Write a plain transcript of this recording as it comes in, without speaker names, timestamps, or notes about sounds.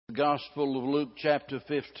The Gospel of Luke chapter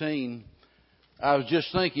 15. I was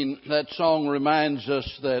just thinking that song reminds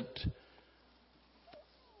us that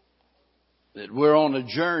we're on a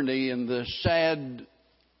journey, and the sad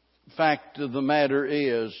fact of the matter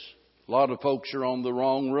is a lot of folks are on the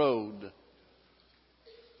wrong road.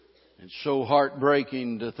 It's so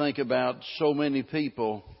heartbreaking to think about so many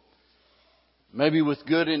people, maybe with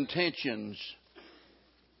good intentions,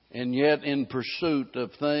 and yet in pursuit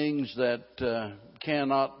of things that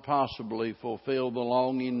cannot possibly fulfill the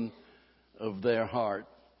longing of their heart.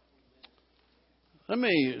 Let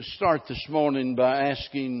me start this morning by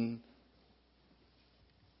asking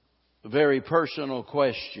a very personal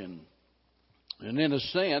question. And in a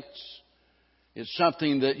sense, it's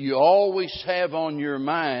something that you always have on your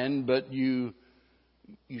mind, but you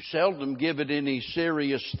seldom give it any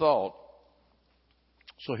serious thought.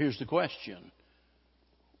 So here's the question.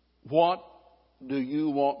 What do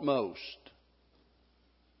you want most?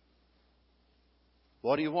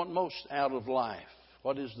 What do you want most out of life?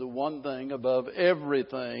 What is the one thing above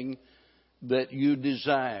everything that you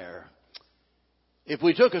desire? If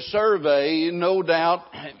we took a survey, no doubt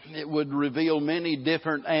it would reveal many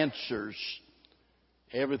different answers.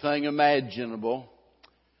 Everything imaginable.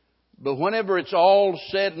 But whenever it's all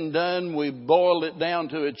said and done, we boil it down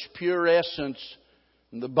to its pure essence.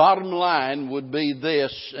 And the bottom line would be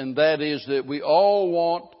this, and that is that we all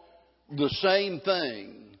want the same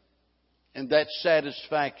thing. And that's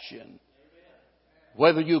satisfaction.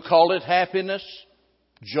 Whether you call it happiness,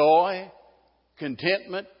 joy,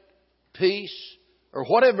 contentment, peace, or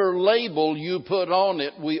whatever label you put on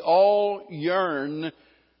it, we all yearn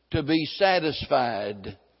to be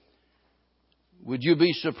satisfied. Would you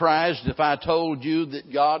be surprised if I told you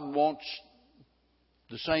that God wants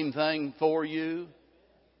the same thing for you?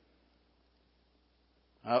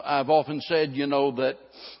 I've often said, that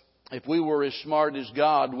if we were as smart as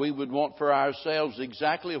God, we would want for ourselves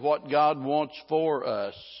exactly what God wants for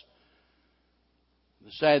us.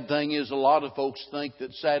 The sad thing is a lot of folks think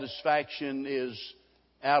that satisfaction is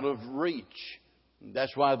out of reach.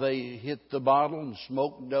 That's why they hit the bottle and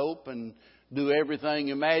smoke dope and do everything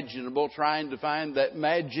imaginable, trying to find that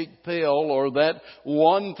magic pill or that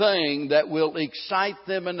one thing that will excite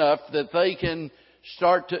them enough that they can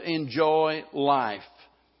start to enjoy life.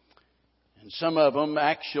 And some of them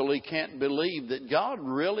actually can't believe that God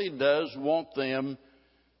really does want them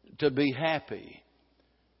to be happy.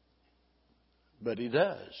 But He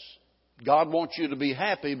does. God wants you to be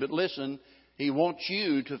happy, but listen, He wants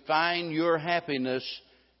you to find your happiness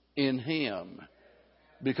in Him.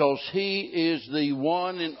 Because He is the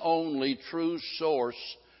one and only true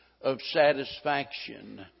source of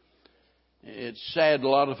satisfaction. It's sad a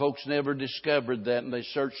lot of folks never discovered that, and they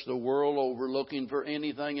search the world over looking for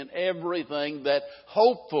anything and everything that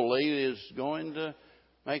hopefully is going to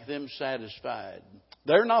make them satisfied.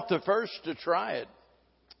 They're not the first to try it.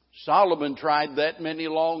 Solomon tried that many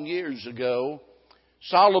long years ago.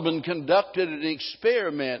 Solomon conducted an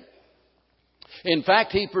experiment. In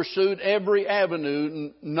fact, he pursued every avenue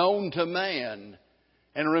known to man.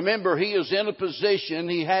 And remember, he is in a position,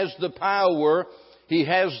 he has the power, he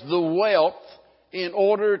has the wealth in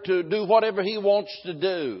order to do whatever he wants to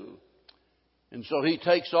do. And so he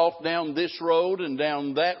takes off down this road and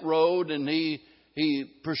down that road, and he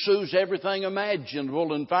pursues everything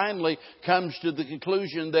imaginable, and finally comes to the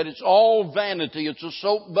conclusion that it's all vanity. It's a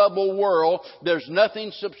soap bubble world. There's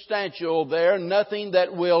nothing substantial there, nothing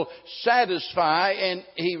that will satisfy. And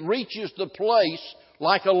he reaches the place,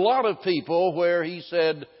 like a lot of people, where he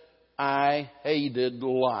said, I hated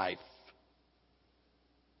life.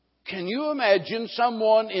 Can you imagine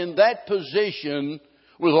someone in that position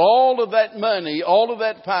with all of that money, all of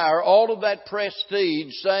that power, all of that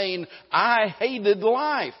prestige saying, I hated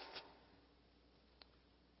life?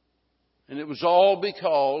 And it was all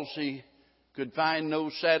because he could find no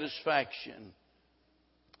satisfaction.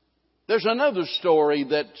 There's another story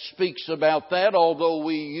that speaks about that, although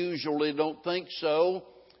we usually don't think so.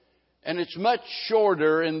 And it's much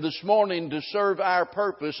shorter, and this morning to serve our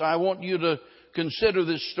purpose, I want you to consider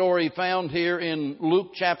this story found here in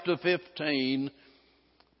Luke chapter 15.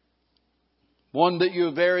 One that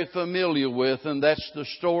you're very familiar with, and that's the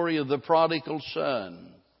story of the prodigal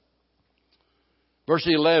son. Verse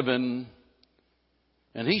 11,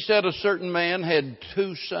 and he said a certain man had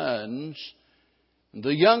 2 sons.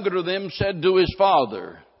 The younger of them said to his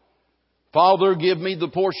father, Father, give me the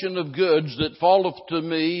portion of goods that falleth to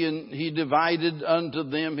me. And he divided unto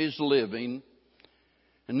them his living.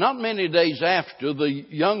 And not many days after, the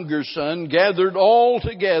younger son gathered all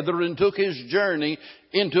together and took his journey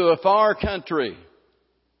into a far country.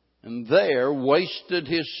 and there wasted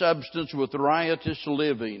his substance with riotous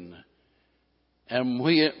living. And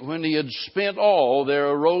when he had spent all, there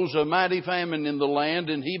arose a mighty famine in the land,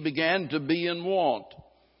 and he began to be in want.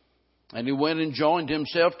 And he went and joined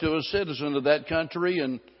himself to a citizen of that country,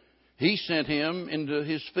 and he sent him into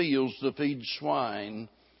his fields to feed swine.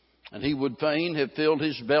 And he would fain have filled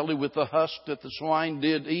his belly with the husk that the swine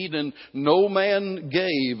did eat, and no man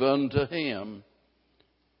gave unto him.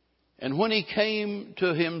 And when he came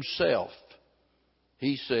to himself,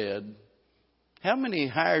 he said, How many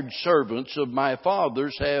hired servants of my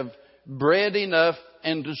father's have bread enough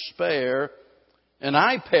and to spare, and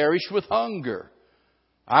I perish with hunger?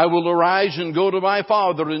 I will arise and go to my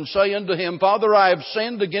father and say unto him, Father, I have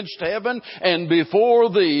sinned against heaven and before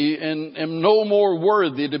thee, and am no more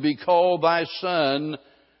worthy to be called thy son.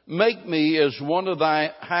 Make me as one of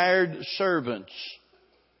thy hired servants.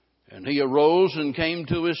 And he arose and came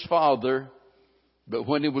to his father. But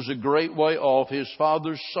when he was a great way off, his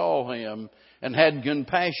father saw him and had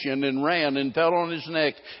compassion, and ran and fell on his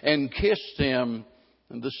neck and kissed him.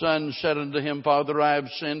 And the son said unto him, Father, I have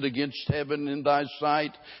sinned against heaven in thy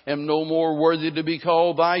sight, am no more worthy to be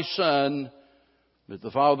called thy son. But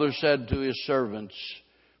the father said to his servants,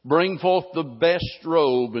 Bring forth the best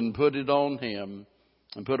robe and put it on him,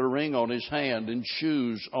 and put a ring on his hand and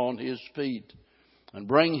shoes on his feet. And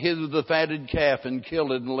bring hither the fatted calf and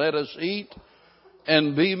kill it, and let us eat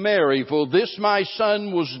and be merry. For this my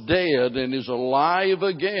son was dead and is alive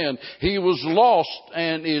again. He was lost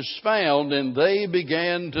and is found. And they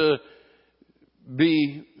began to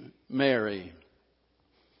be merry.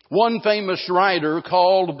 One famous writer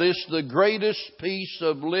called this the greatest piece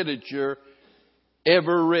of literature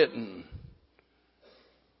ever written.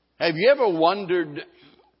 Have you ever wondered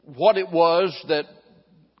what it was that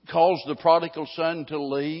caused the prodigal son to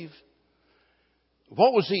leave?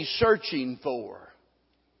 What was he searching for?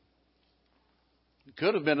 It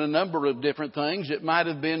could have been a number of different things. It might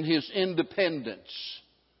have been his independence.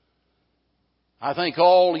 I think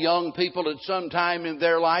all young people at some time in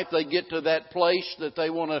their life, they get to that place that they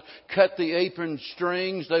want to cut the apron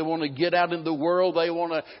strings. They want to get out in the world. They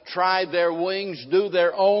want to try their wings, do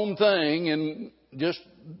their own thing, and just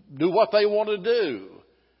do what they want to do.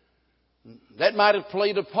 That might have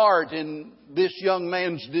played a part in this young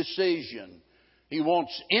man's decision. He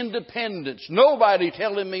wants independence. Nobody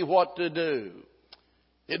telling me what to do.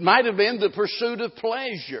 It might have been the pursuit of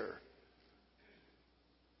pleasure.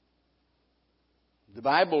 The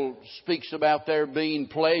Bible speaks about there being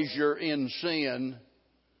pleasure in sin.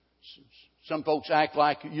 Some folks act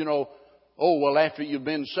like, after you've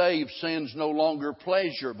been saved, sin's no longer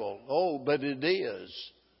pleasurable. Oh, but it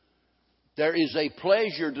is. There is a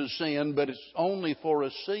pleasure to sin, but it's only for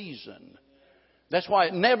a season. That's why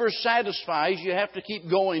it never satisfies. You have to keep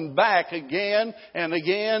going back again and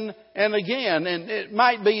again and again. And it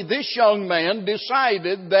might be this young man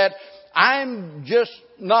decided that I'm just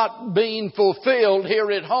not being fulfilled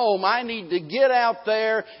here at home. I need to get out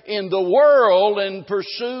there in the world and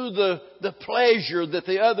pursue the pleasure that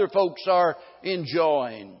the other folks are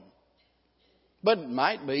enjoying. But it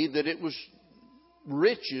might be that it was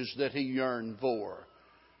riches that he yearned for.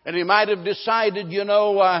 And he might have decided,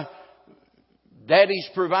 Daddy's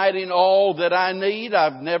providing all that I need.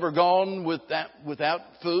 I've never gone without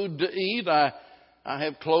food to eat. I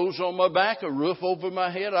have clothes on my back, a roof over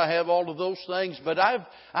my head. I have all of those things. But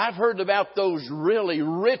I've heard about those really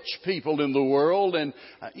rich people in the world. And,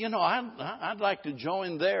 I'd like to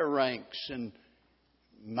join their ranks. And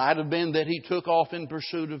might have been that he took off in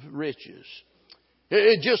pursuit of riches.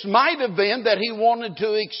 It just might have been that he wanted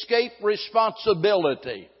to escape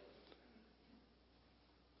responsibility.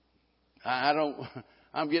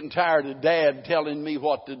 I'm getting tired of Dad telling me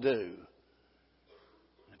what to do.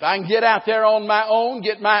 If I can get out there on my own,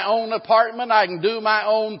 get my own apartment, I can do my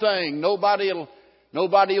own thing. Nobody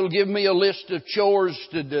will give me a list of chores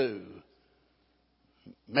to do.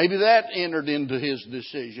 Maybe that entered into his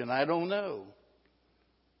decision. I don't know.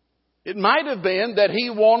 It might have been that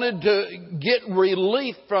he wanted to get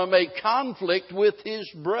relief from a conflict with his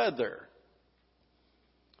brother.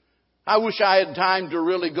 I wish I had time to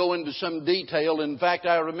really go into some detail. In fact,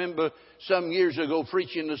 I remember some years ago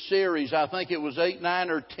preaching a series. I think it was 8, 9,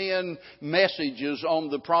 or 10 messages on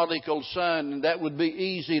the prodigal son. And that would be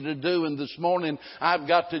easy to do. And this morning I've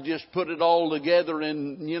got to just put it all together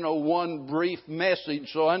in, one brief message.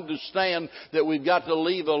 So understand that we've got to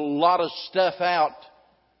leave a lot of stuff out.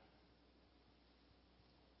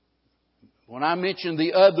 When I mentioned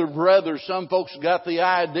the other brother, some folks got the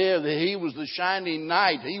idea that he was the shining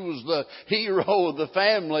knight. He was the hero of the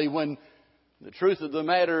family, when the truth of the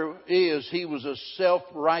matter is he was a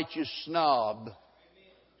self-righteous snob.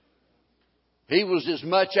 He was as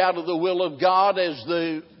much out of the will of God as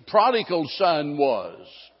the prodigal son was.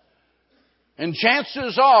 And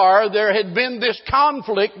chances are there had been this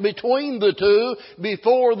conflict between the two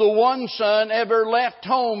before the one son ever left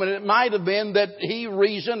home. And it might have been that he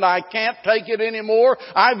reasoned, I can't take it anymore.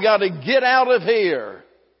 I've got to get out of here.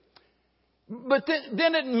 But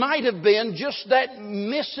then it might have been just that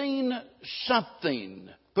missing something.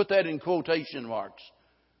 Put that in quotation marks.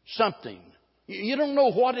 Something. You don't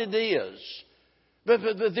know what it is. But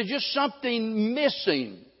there's just something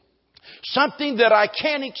missing. Something that I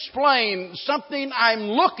can't explain. Something I'm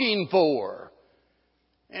looking for.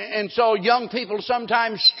 And so young people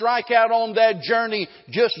sometimes strike out on that journey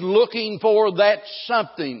just looking for that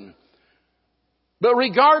something. But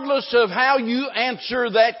regardless of how you answer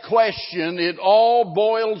that question, it all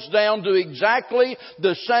boils down to exactly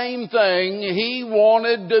the same thing. He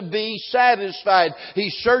wanted to be satisfied.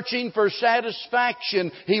 He's searching for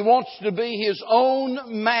satisfaction. He wants to be his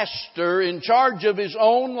own master, in charge of his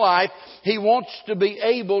own life. He wants to be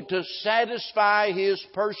able to satisfy his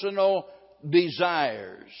personal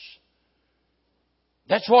desires.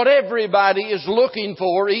 That's what everybody is looking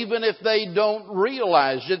for, even if they don't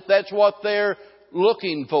realize it. That's what they're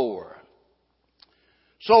looking for.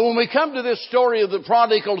 So when we come to this story of the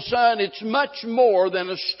prodigal son, it's much more than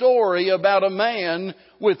a story about a man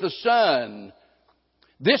with a son.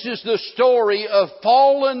 This is the story of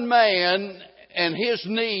fallen man and his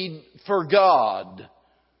need for God.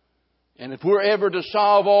 And if we're ever to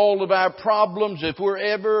solve all of our problems, if we're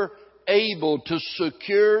ever able to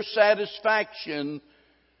secure satisfaction,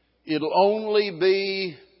 it'll only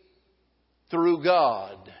be through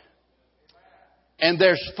God. And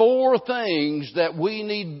there's 4 things that we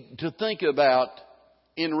need to think about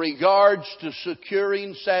in regards to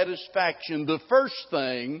securing satisfaction. The first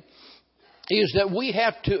thing is that we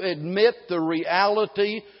have to admit the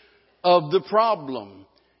reality of the problem.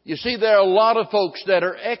 You see, there are a lot of folks that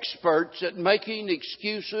are experts at making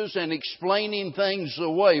excuses and explaining things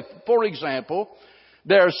away. For example,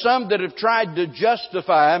 there are some that have tried to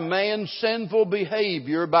justify man's sinful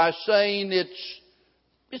behavior by saying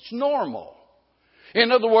it's normal. In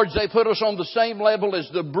other words, they put us on the same level as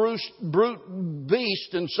the brute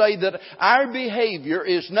beast and say that our behavior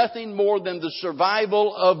is nothing more than the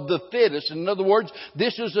survival of the fittest. In other words,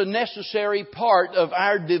 this is a necessary part of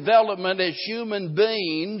our development as human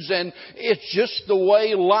beings, and it's just the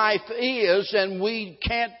way life is, and we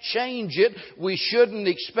can't change it. We shouldn't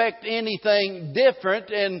expect anything different.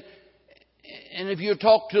 And if you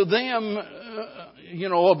talk to them,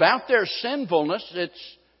 about their sinfulness,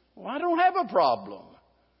 well, I don't have a problem.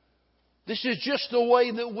 This is just the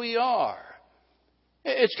way that we are.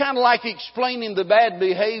 It's kind of like explaining the bad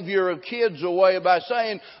behavior of kids away by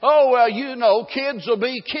saying, oh, well, kids will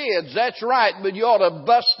be kids. That's right, but you ought to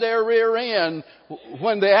bust their rear end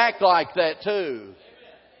when they act like that too.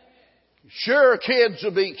 Sure, kids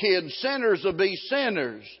will be kids. Sinners will be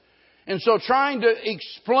sinners. And so trying to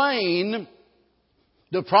explain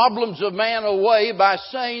the problems of man away by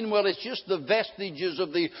saying, well, it's just the vestiges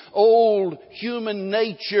of the old human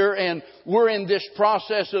nature, and we're in this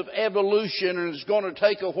process of evolution, and it's going to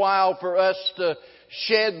take a while for us to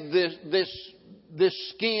shed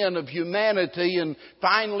this skin of humanity and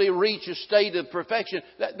finally reach a state of perfection.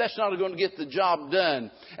 That's not going to get the job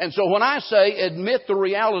done. And so when I say admit the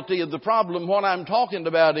reality of the problem, what I'm talking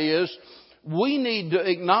about is we need to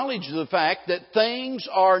acknowledge the fact that things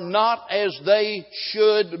are not as they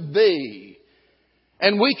should be.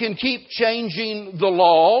 And we can keep changing the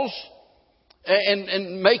laws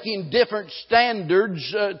and making different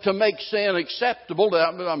standards to make sin acceptable.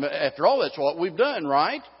 After all, that's what we've done,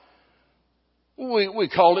 right? We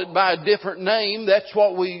call it by a different name. That's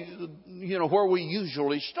what where we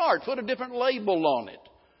usually start. Put a different label on it.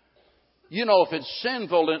 If it's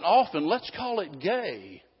sinful and often, let's call it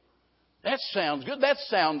gay. That sounds good. That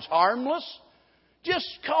sounds harmless. Just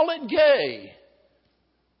call it gay.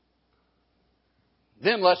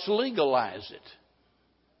 Then let's legalize it.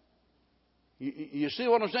 You see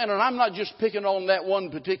what I'm saying? And I'm not just picking on that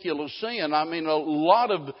one particular sin. I mean, a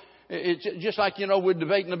lot of, it's just like, we're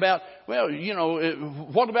debating about,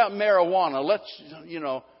 what about marijuana?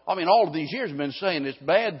 All of these years have been saying it's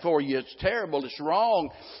bad for you, it's terrible, it's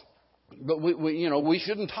wrong. But we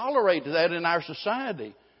shouldn't tolerate that in our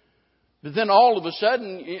society. But then all of a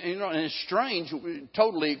sudden, and it's strange, we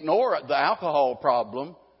totally ignore the alcohol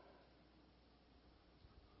problem.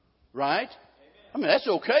 Right? I mean, that's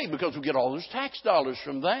okay because we get all those tax dollars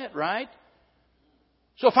from that, right?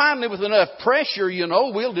 So finally, with enough pressure,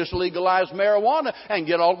 we'll just legalize marijuana and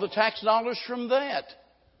get all the tax dollars from that.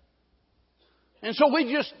 And so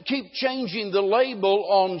we just keep changing the label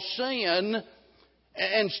on sin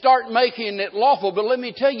and start making it lawful. But let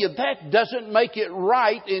me tell you, that doesn't make it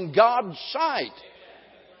right in God's sight.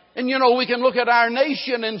 And we can look at our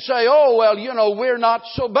nation and say, oh, well, we're not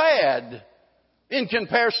so bad. In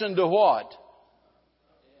comparison to what?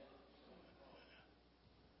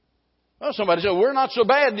 Well, somebody said, we're not so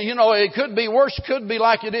bad. It could be worse. Could be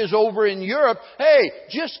like it is over in Europe. Hey,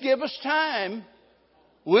 just give us time.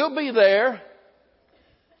 We'll be there.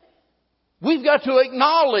 We've got to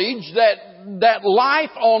acknowledge that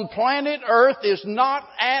life on planet Earth is not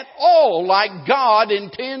at all like God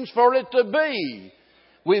intends for it to be.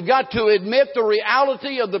 We've got to admit the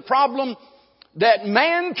reality of the problem that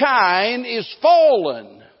mankind is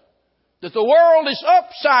fallen, that the world is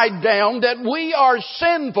upside down, that we are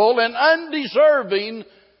sinful and undeserving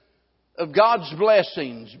of God's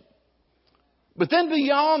blessings. But then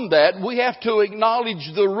beyond that, we have to acknowledge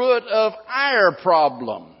the root of our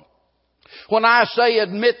problem. When I say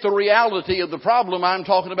admit the reality of the problem, I'm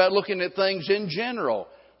talking about looking at things in general,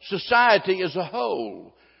 society as a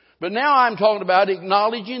whole. But now I'm talking about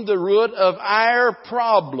acknowledging the root of our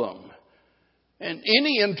problem. And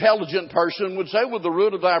any intelligent person would say, well, the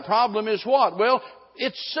root of our problem is what? Well,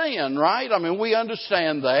 it's sin, right? I mean, we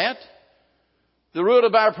understand that. The root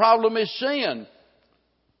of our problem is sin.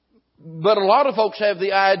 But a lot of folks have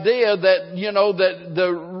the idea that,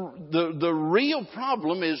 that the real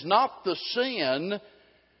problem is not the sin.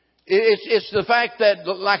 It's the fact that,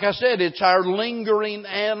 like I said, it's our lingering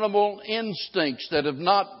animal instincts that have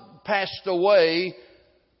not passed away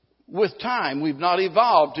with time. We've not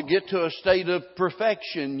evolved to get to a state of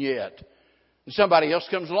perfection yet. And somebody else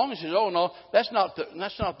comes along and says, oh no, that's not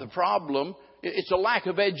the problem. It's a lack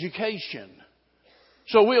of education.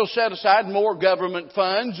 So we'll set aside more government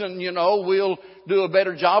funds and, we'll do a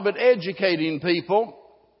better job at educating people.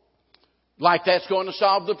 Like that's going to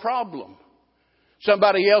solve the problem.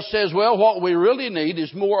 Somebody else says, well, what we really need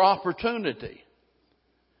is more opportunity.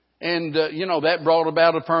 And, that brought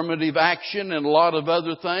about affirmative action and a lot of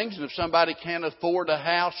other things. And if somebody can't afford a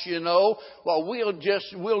house, we'll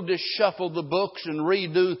just shuffle the books and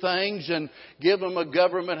redo things and give them a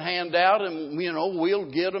government handout and,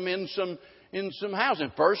 we'll get them in some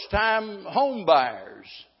housing. First time home buyers.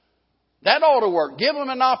 That ought to work. Give them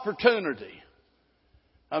an opportunity.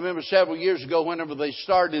 I remember several years ago whenever they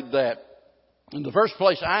started that. And the first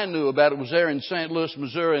place I knew about it was there in St. Louis,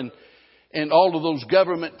 Missouri, and all of those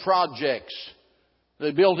government projects.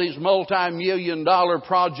 They built these multi-million-dollar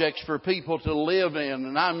projects for people to live in.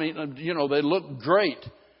 And I mean, they looked great.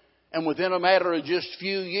 And within a matter of just a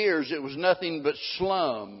few years, it was nothing but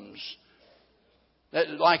slums.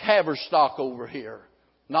 Like Haverstock over here.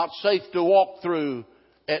 Not safe to walk through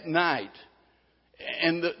at night.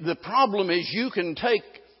 And the problem is you can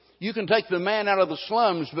take the man out of the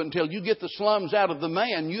slums, but until you get the slums out of the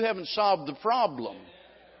man, you haven't solved the problem.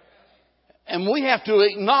 And we have to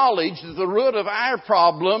acknowledge that the root of our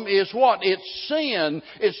problem is what? It's sin.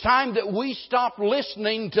 It's time that we stopped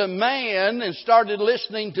listening to man and started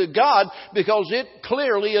listening to God, because it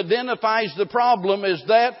clearly identifies the problem as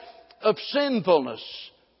that of sinfulness.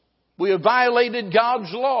 We have violated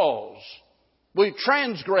God's laws. We've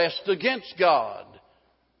transgressed against God.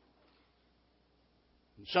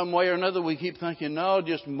 In some way or another, we keep thinking, no,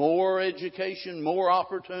 just more education, more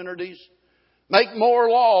opportunities. Make more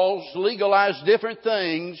laws, legalize different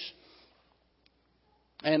things.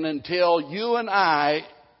 And until you and I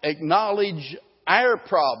acknowledge our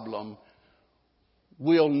problem,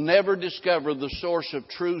 we'll never discover the source of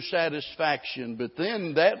true satisfaction. But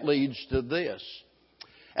then that leads to this.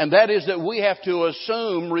 And that is that we have to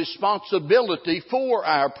assume responsibility for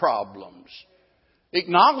our problems.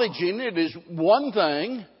 Acknowledging it is one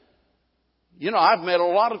thing. I've met a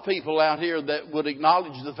lot of people out here that would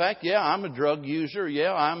acknowledge the fact, yeah, I'm a drug user.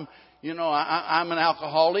 Yeah, I'm an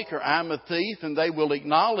alcoholic, or I'm a thief. And they will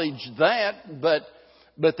acknowledge that, but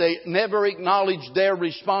they never acknowledge their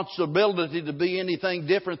responsibility to be anything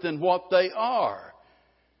different than what they are.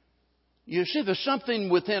 You see, there's something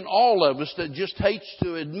within all of us that just hates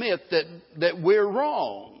to admit that we're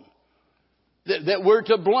wrong. That we're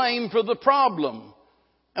to blame for the problem.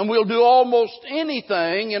 And we'll do almost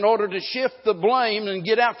anything in order to shift the blame and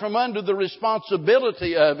get out from under the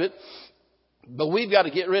responsibility of it. But we've got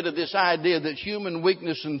to get rid of this idea that human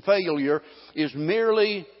weakness and failure is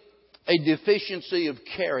merely a deficiency of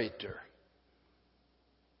character.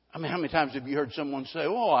 I mean, how many times have you heard someone say,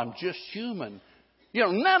 oh, I'm just human?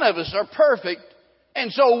 None of us are perfect. And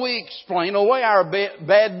so we explain away our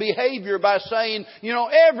bad behavior by saying,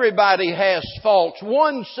 everybody has faults.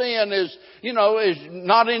 One sin is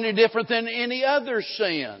not any different than any other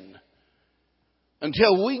sin.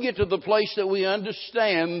 Until we get to the place that we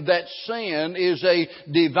understand that sin is a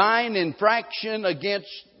divine infraction against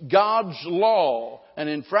God's law, an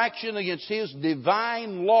infraction against His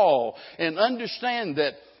divine law, and understand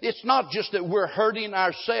that it's not just that we're hurting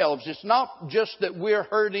ourselves. It's not just that we're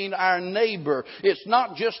hurting our neighbor. It's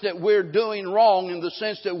not just that we're doing wrong in the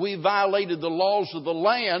sense that we violated the laws of the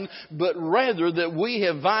land, but rather that we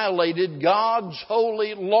have violated God's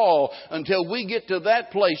holy law. Until we get to that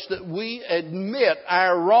place that we admit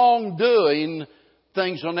our wrongdoing,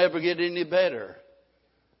 things will never get any better.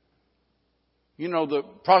 You know, the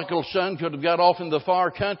prodigal son could have got off in the far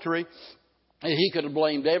country. He could have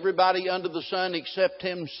blamed everybody under the sun except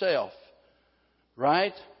himself.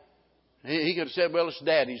 Right? He could have said, well, it's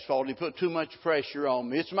Daddy's fault. He put too much pressure on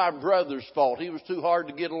me. It's my brother's fault. He was too hard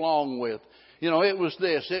to get along with. You know, it was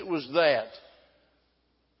this, it was that.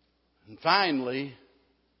 And finally,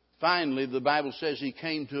 the Bible says he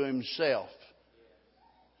came to himself.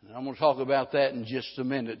 And I'm going to talk about that in just a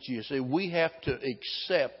minute. You see, we have to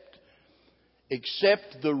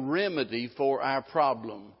accept the remedy for our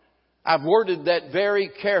problem. I've worded that very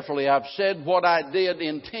carefully. I've said what I did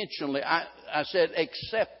intentionally. I said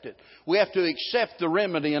accept it. We have to accept the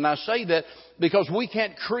remedy. And I say that because we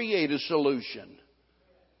can't create a solution.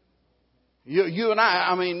 You and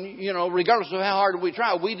I mean, you know, regardless of how hard we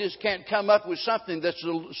try, we just can't come up with something that's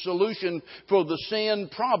a solution for the sin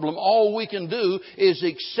problem. All we can do is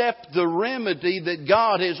accept the remedy that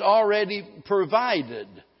God has already provided.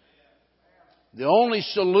 The only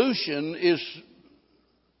solution is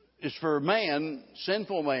for man,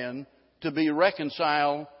 sinful man, to be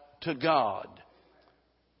reconciled to God.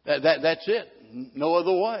 That's it. No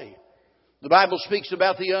other way. The Bible speaks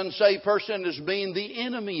about the unsaved person as being the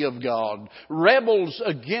enemy of God, rebels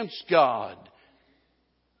against God.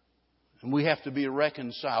 And we have to be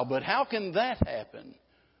reconciled. But how can that happen?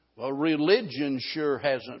 Well, religion sure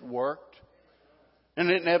hasn't worked.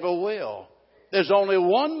 And it never will. There's only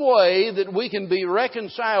one way that we can be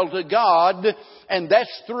reconciled to God, and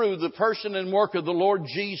that's through the person and work of the Lord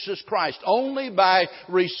Jesus Christ. Only by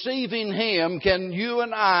receiving Him can you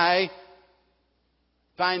and I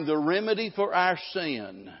find the remedy for our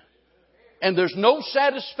sin. And there's no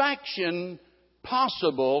satisfaction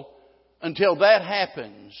possible until that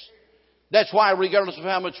happens. That's why regardless of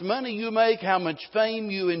how much money you make, how much fame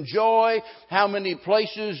you enjoy, how many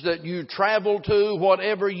places that you travel to,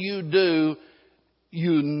 whatever you do,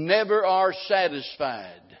 you never are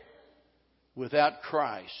satisfied without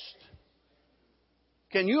Christ.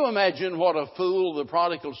 Can you imagine what a fool the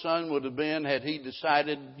prodigal son would have been had he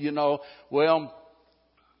decided, well,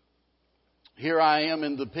 here I am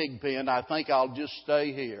in the pig pen. I think I'll just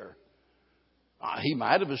stay here. He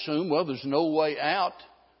might have assumed, well, there's no way out.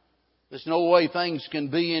 There's no way things can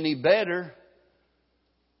be any better.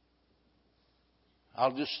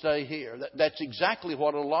 I'll just stay here. That's exactly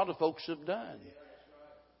what a lot of folks have done.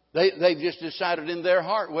 They've just decided in their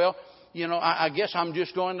heart, well, I guess I'm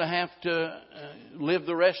just going to have to live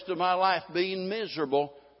the rest of my life being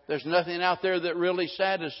miserable. There's nothing out there that really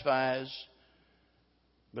satisfies.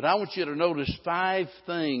 But I want you to notice 5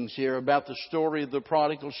 things here about the story of the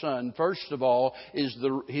prodigal son. First of all is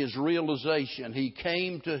his realization. He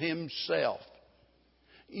came to himself.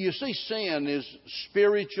 You see, sin is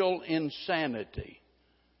spiritual insanity.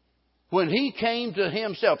 When he came to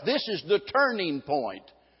himself, this is the turning point.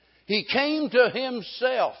 He came to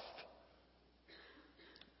himself.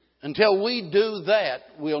 Until we do that,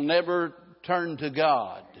 we'll never turn to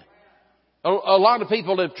God. A lot of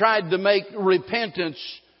people have tried to make repentance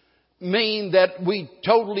mean that we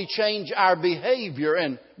totally change our behavior.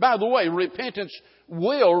 And by the way, repentance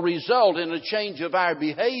will result in a change of our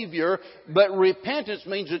behavior, but repentance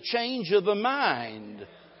means a change of the mind.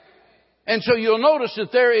 And so you'll notice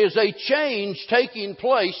that there is a change taking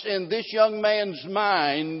place in this young man's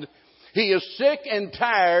mind. He is sick and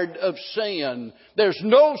tired of sin. There's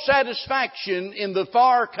no satisfaction in the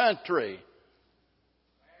far country.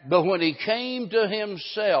 But when he came to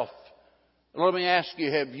himself, let me ask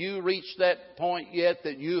you, have you reached that point yet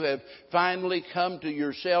that you have finally come to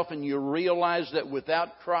yourself and you realize that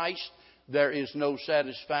without Christ there is no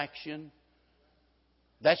satisfaction?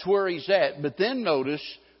 That's where he's at. But then notice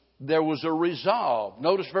there was a resolve.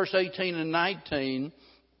 Notice verse 18 and 19.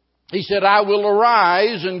 He said, I will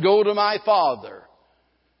arise and go to my father.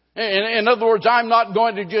 In other words, I'm not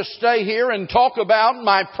going to just stay here and talk about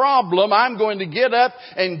my problem. I'm going to get up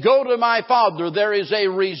and go to my father. There is a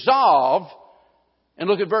resolve. And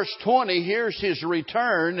look at verse 20. Here's his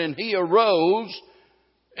return. And he arose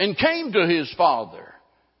and came to his father.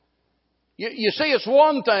 You see, it's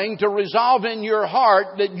one thing to resolve in your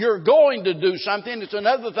heart that you're going to do something. It's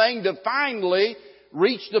another thing to finally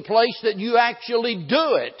reach the place that you actually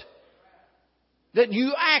do it. That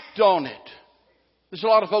you act on it. There's a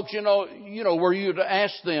lot of folks, were you to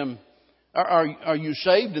ask them, are you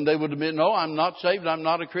saved? And they would admit, no, I'm not saved. I'm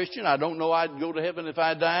not a Christian. I don't know I'd go to heaven if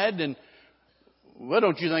I died. And, well,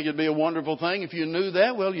 don't you think it'd be a wonderful thing if you knew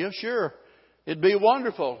that? Well, yeah, sure. It'd be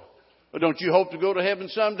wonderful. But don't you hope to go to heaven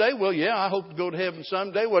someday? Well, yeah, I hope to go to heaven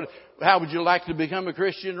someday. How would you like to become a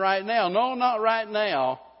Christian right now? No, not right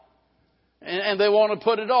now. And they want to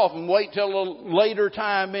put it off and wait till a later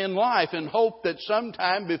time in life and hope that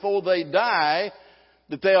sometime before they die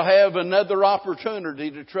that they'll have another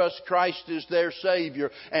opportunity to trust Christ as their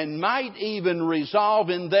Savior and might even resolve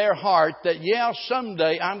in their heart that, yeah,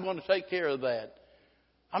 someday I'm going to take care of that.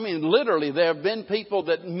 I mean, literally, there have been people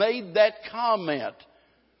that made that comment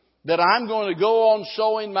that I'm going to go on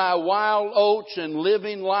sowing my wild oats and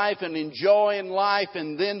living life and enjoying life,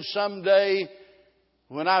 and then someday,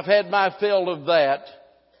 when I've had my fill of that,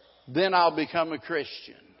 then I'll become a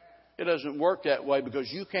Christian. It doesn't work that way,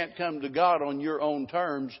 because you can't come to God on your own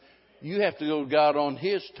terms. You have to go to God on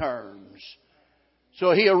His terms.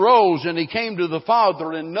 So he arose and he came to the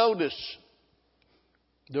Father, and notice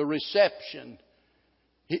the reception.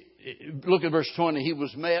 Look at verse 20. He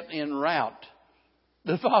was met en route.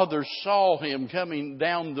 The Father saw him coming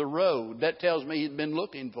down the road. That tells me he'd been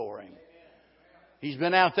looking for him. He's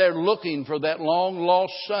been out there looking for that long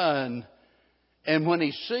lost son. And when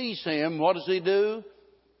he sees him, what does he do?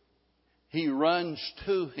 He runs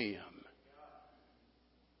to him.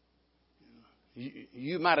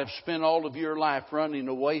 You might have spent all of your life running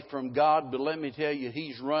away from God, but let me tell you,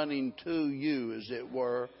 He's running to you, as it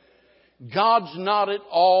were. God's not at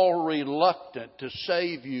all reluctant to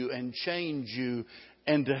save you and change you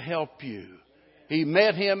and to help you. He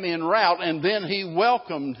met him en route, and then He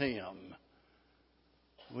welcomed him.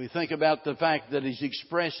 We think about the fact that He's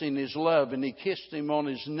expressing His love, and He kissed him on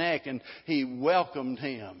his neck, and He welcomed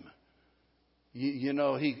him.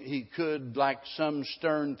 He could, like some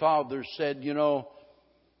stern father said,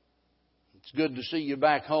 it's good to see you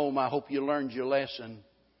back home. I hope you learned your lesson.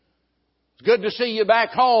 It's good to see you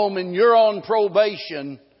back home and you're on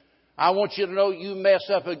probation. I want you to know you mess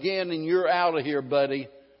up again and you're out of here, buddy.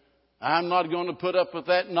 I'm not going to put up with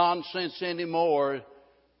that nonsense anymore. If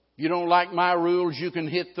you don't like my rules, you can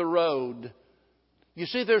hit the road. You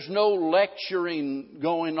see, there's no lecturing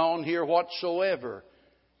going on here whatsoever.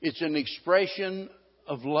 It's an expression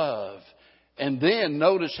of love. And then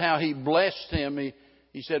notice how He blessed him.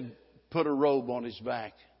 He said, put a robe on his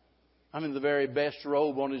back. The very best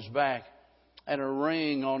robe on his back. And a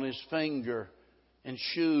ring on his finger. And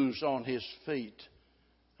shoes on his feet.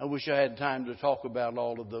 I wish I had time to talk about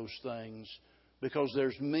all of those things. Because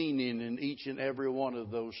there's meaning in each and every one of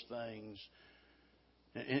those things.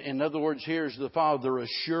 In other words, here's the Father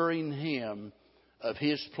assuring him of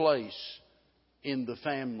his place in the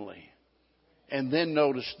family. And then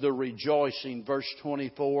notice the rejoicing, verse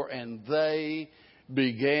 24, and they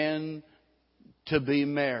began to be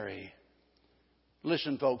merry.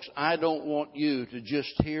 Listen, folks, I don't want you to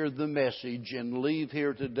just hear the message and leave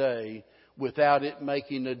here today without it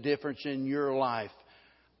making a difference in your life.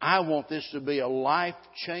 I want this to be a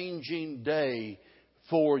life-changing day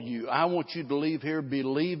for you. I want you to leave here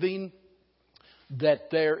believing that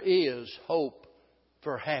there is hope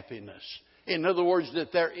for happiness. In other words,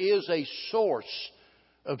 that there is a source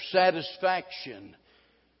of satisfaction.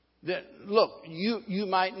 That, look, you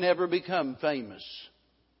might never become famous.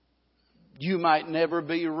 You might never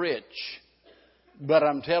be rich. But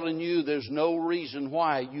I'm telling you, there's no reason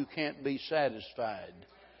why you can't be satisfied.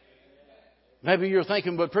 Maybe you're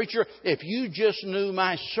thinking, but preacher, if you just knew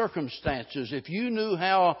my circumstances, if you knew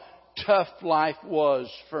how tough life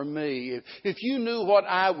was for me, if you knew what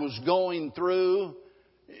I was going through,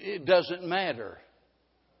 it doesn't matter.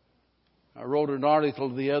 I wrote an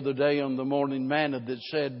article the other day on the Morning Manna that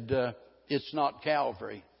said, it's not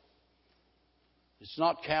Calvary. It's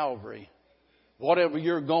not Calvary. Whatever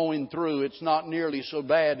you're going through, it's not nearly so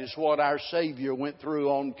bad as what our Savior went through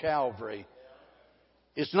on Calvary.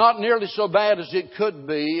 It's not nearly so bad as it could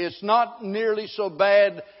be. It's not nearly so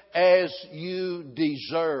bad as you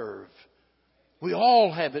deserve. We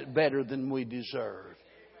all have it better than we deserve.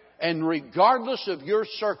 And regardless of your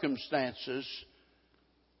circumstances,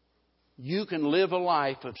 you can live a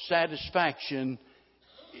life of satisfaction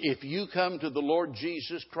if you come to the Lord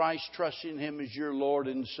Jesus Christ, trusting Him as your Lord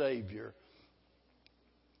and Savior.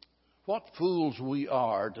 What fools we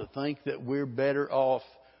are to think that we're better off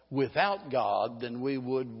without God than we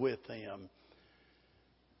would with Him.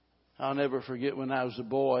 I'll never forget when I was a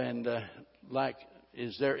boy, and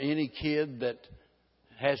is there any kid that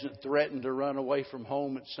hasn't threatened to run away from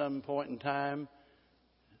home at some point in time?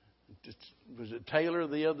 was it Taylor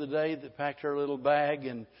the other day that packed her little bag,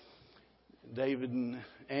 and David and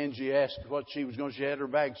Angie asked what she was going to. She had her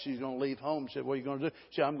bag. She's going to leave home. Said, "What are you going to do?"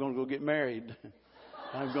 She said, "I'm going to go get married."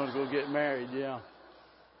 I'm going to go get married. Yeah.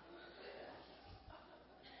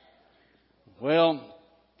 Well,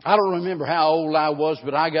 I don't remember how old I was,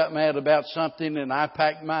 but I got mad about something, and I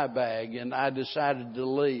packed my bag, and I decided to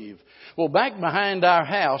leave. Well, back behind our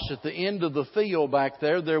house, at the end of the field back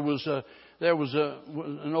there was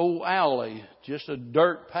an old alley, just a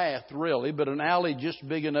dirt path, really, but an alley just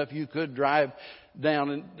big enough you could drive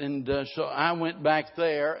down. So I went back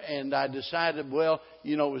there, and I decided, well,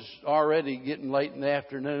 it was already getting late in the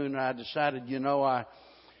afternoon. And I decided,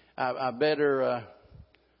 I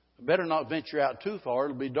better not venture out too far.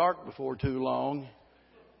 It'll be dark before too long.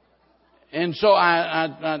 And so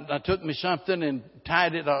I took me something and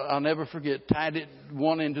tied it. I'll never forget. Tied it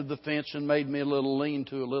one end of the fence and made me a little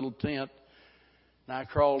lean-to, a little tent. And I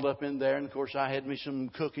crawled up in there, and of course I had me some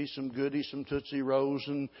cookies, some goodies, some Tootsie Rolls,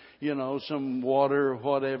 and some water or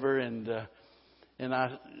whatever. And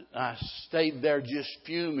I stayed there just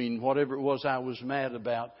fuming, whatever it was I was mad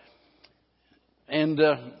about. And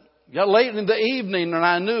got late in the evening, and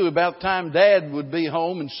I knew about the time Dad would be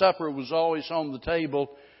home, and supper was always on the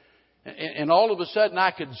table. And all of a sudden,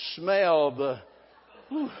 I could smell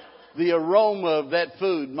the aroma of that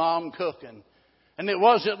food Mom cooking. And it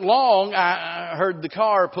wasn't long, I heard the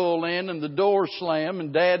car pull in and the door slam,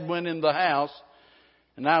 and Dad went in the house.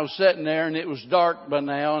 And I was sitting there, and it was dark by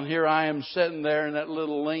now, and here I am sitting there in that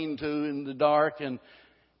little lean-to in the dark, and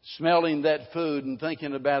smelling that food and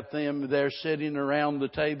thinking about them there sitting around the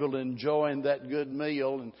table enjoying that good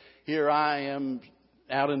meal. And here I am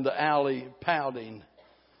out in the alley pouting.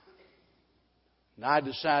 And I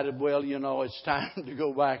decided, well, it's time to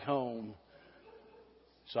go back home.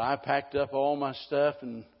 So I packed up all my stuff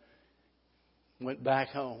and went back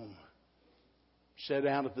home. Sat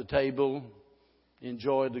down at the table,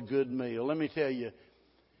 enjoyed a good meal. Let me tell you,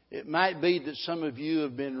 it might be that some of you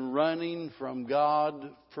have been running from God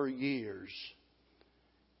for years.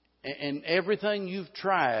 And everything you've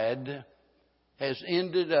tried has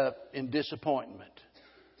ended up in disappointment.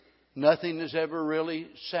 Nothing has ever really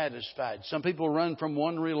satisfied. Some people run from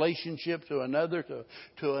one relationship to another,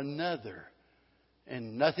 to another.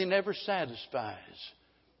 And nothing ever satisfies.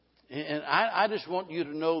 And I just want you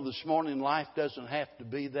to know this morning, life doesn't have to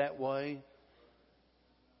be that way.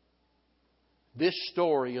 This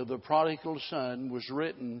story of the prodigal son was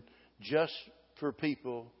written just for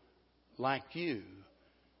people like you,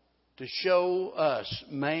 to show us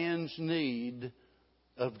man's need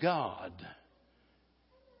of God.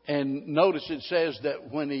 And notice it says that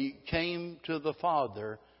when he came to the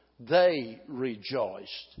Father, they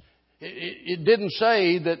rejoiced. It didn't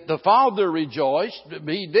say that the father rejoiced.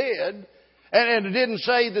 He did. And it didn't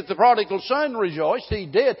say that the prodigal son rejoiced. He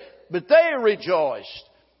did. But they rejoiced.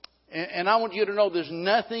 And I want you to know there's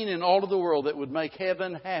nothing in all of the world that would make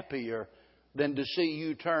heaven happier than to see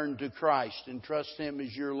you turn to Christ and trust Him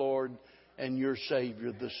as your Lord and your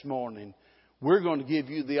Savior this morning. We're going to give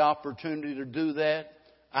you the opportunity to do that.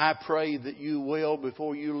 I pray that you will,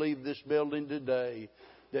 before you leave this building today,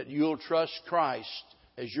 that you'll trust Christ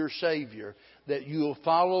as your Savior, that you'll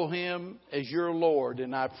follow Him as your Lord.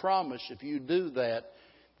 And I promise if you do that,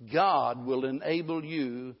 God will enable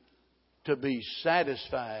you to be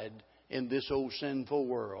satisfied in this old sinful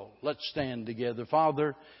world. Let's stand together.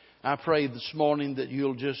 Father, I pray this morning that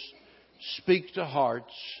you'll just speak to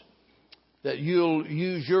hearts, that you'll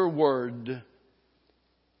use your word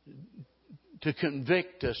to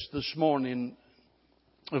convict us this morning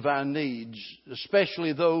of our needs,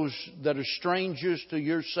 especially those that are strangers to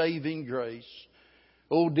your saving grace.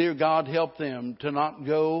 Oh, dear God, help them to not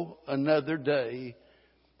go another day.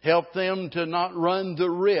 Help them to not run the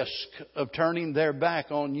risk of turning their back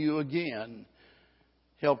on you again.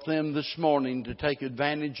 Help them this morning to take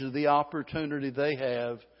advantage of the opportunity they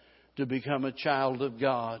have to become a child of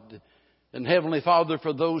God. And Heavenly Father,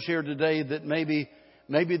 for those here today that maybe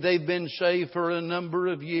they've been saved for a number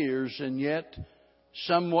of years, and yet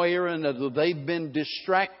some way or another they've been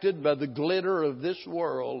distracted by the glitter of this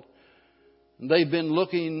world. They've been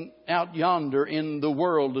looking out yonder in the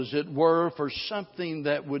world, as it were, for something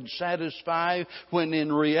that would satisfy, when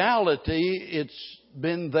in reality it's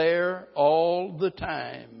been there all the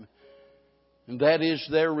time. And that is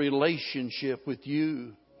their relationship with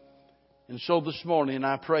you. And so this morning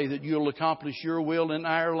I pray that you'll accomplish your will in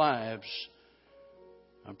our lives.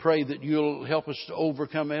 I pray that you'll help us to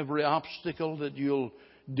overcome every obstacle, that you'll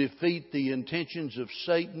defeat the intentions of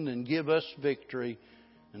Satan and give us victory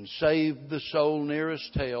and save the soul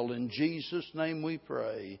nearest hell. In Jesus' name we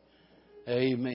pray. Amen.